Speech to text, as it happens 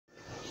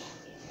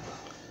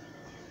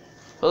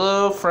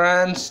Hello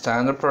friends,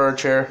 time to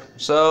purge here.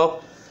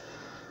 So,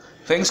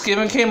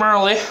 Thanksgiving came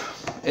early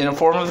in the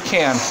form of a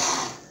can.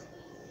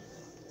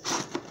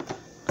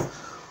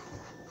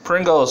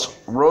 Pringles,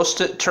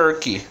 roasted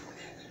turkey.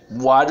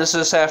 Why does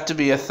this have to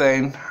be a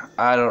thing?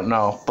 I don't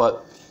know,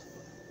 but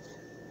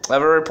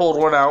I've already pulled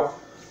one out.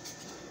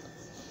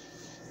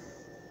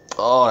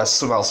 Oh, it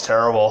smells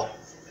terrible.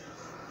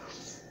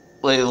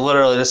 Like,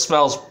 literally, this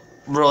smells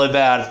really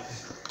bad.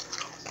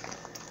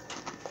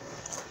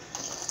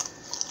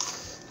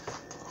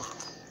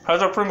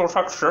 How's our Pringle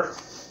texture?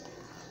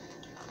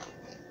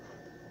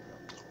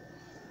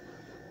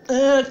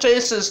 It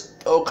tastes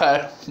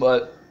okay,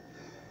 but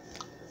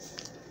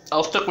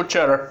I'll stick with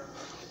cheddar.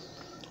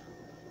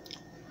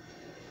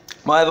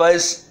 My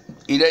advice,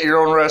 eat at your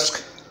own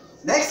risk.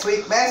 Next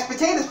week, mashed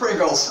potato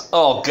Pringles.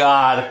 Oh,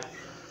 God.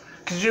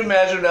 Could you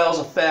imagine if that was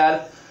a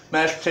fad?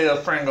 Mashed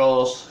potato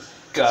Pringles.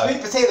 God.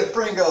 Sweet potato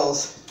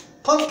Pringles.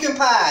 Pumpkin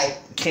pie.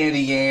 Candy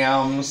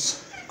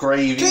yams.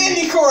 Gravy.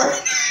 Candy corn.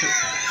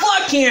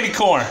 Fuck candy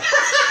corn.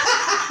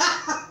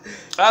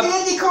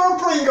 Candy corn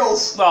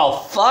Pringles. Oh,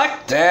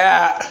 fuck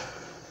that.